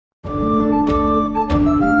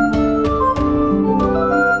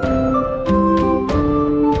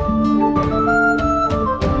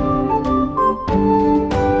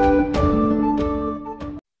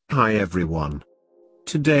everyone.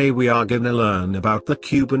 Today we are gonna learn about the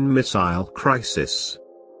Cuban Missile Crisis.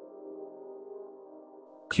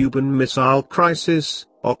 Cuban Missile Crisis,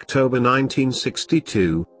 October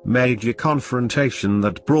 1962, major confrontation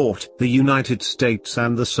that brought the United States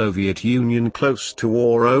and the Soviet Union close to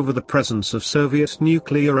war over the presence of Soviet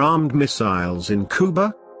nuclear-armed missiles in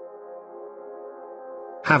Cuba.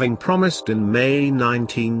 Having promised in May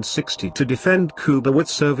 1960 to defend Cuba with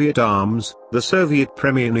Soviet arms, the Soviet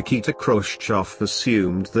Premier Nikita Khrushchev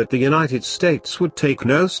assumed that the United States would take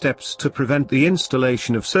no steps to prevent the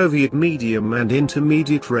installation of Soviet medium and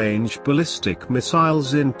intermediate-range ballistic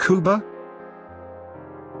missiles in Cuba.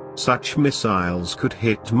 Such missiles could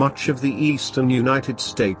hit much of the eastern United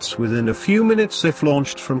States within a few minutes if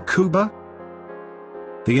launched from Cuba.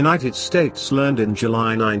 The United States learned in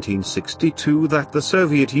July 1962 that the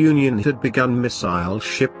Soviet Union had begun missile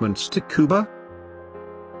shipments to Cuba.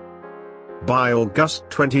 By August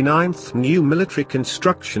 29, new military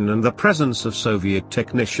construction and the presence of Soviet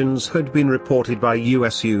technicians had been reported by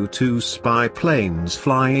US U-2 spy planes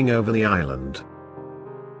flying over the island.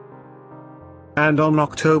 And on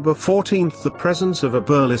October 14 the presence of a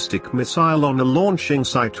ballistic missile on a launching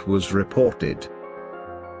site was reported.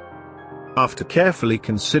 After carefully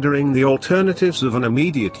considering the alternatives of an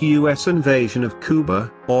immediate US invasion of Cuba,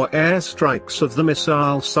 or airstrikes of the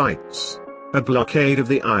missile sites, a blockade of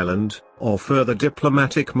the island, or further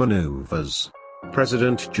diplomatic maneuvers,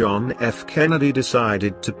 President John F. Kennedy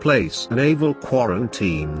decided to place a naval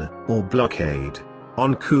quarantine, or blockade,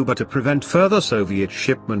 on Cuba to prevent further Soviet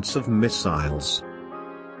shipments of missiles.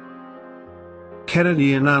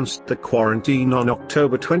 Kennedy announced the quarantine on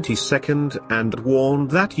October 22 and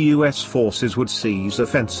warned that US forces would seize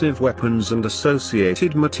offensive weapons and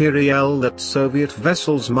associated materiel that Soviet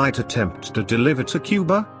vessels might attempt to deliver to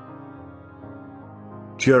Cuba.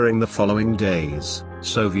 During the following days,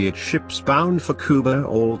 Soviet ships bound for Cuba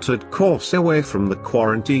altered course away from the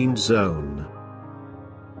quarantine zone.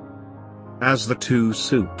 As the two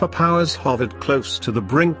superpowers hovered close to the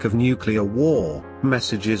brink of nuclear war,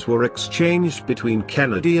 messages were exchanged between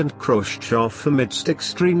Kennedy and Khrushchev amidst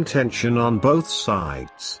extreme tension on both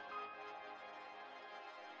sides.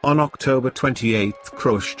 On October 28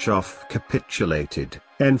 Khrushchev capitulated,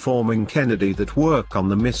 informing Kennedy that work on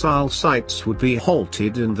the missile sites would be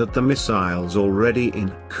halted and that the missiles already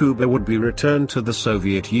in Cuba would be returned to the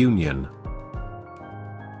Soviet Union.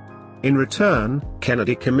 In return,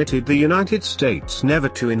 Kennedy committed the United States never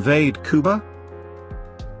to invade Cuba.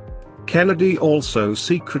 Kennedy also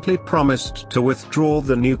secretly promised to withdraw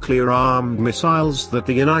the nuclear-armed missiles that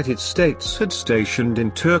the United States had stationed in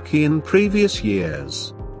Turkey in previous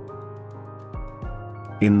years.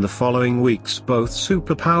 In the following weeks both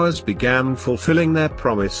superpowers began fulfilling their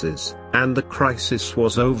promises, and the crisis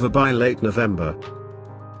was over by late November.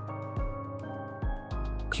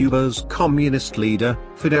 Cuba's communist leader,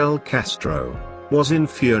 Fidel Castro, was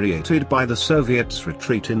infuriated by the Soviets'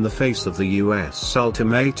 retreat in the face of the US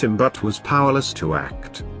ultimatum but was powerless to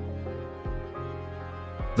act.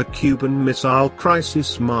 The Cuban Missile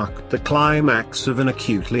Crisis marked the climax of an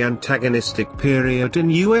acutely antagonistic period in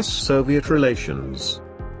US-Soviet relations.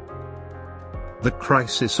 The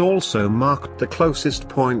crisis also marked the closest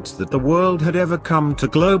point that the world had ever come to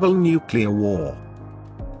global nuclear war.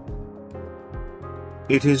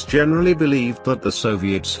 It is generally believed that the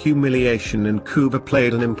Soviets' humiliation in Cuba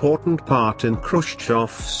played an important part in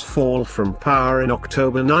Khrushchev's fall from power in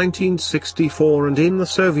October 1964 and in the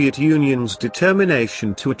Soviet Union's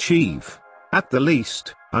determination to achieve, at the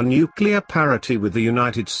least, a nuclear parity with the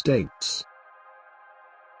United States.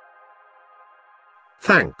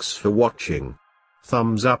 Thanks for watching.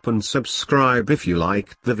 Thumbs up and subscribe if you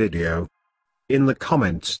liked the video. In the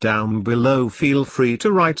comments down below feel free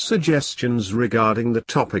to write suggestions regarding the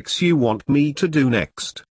topics you want me to do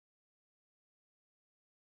next.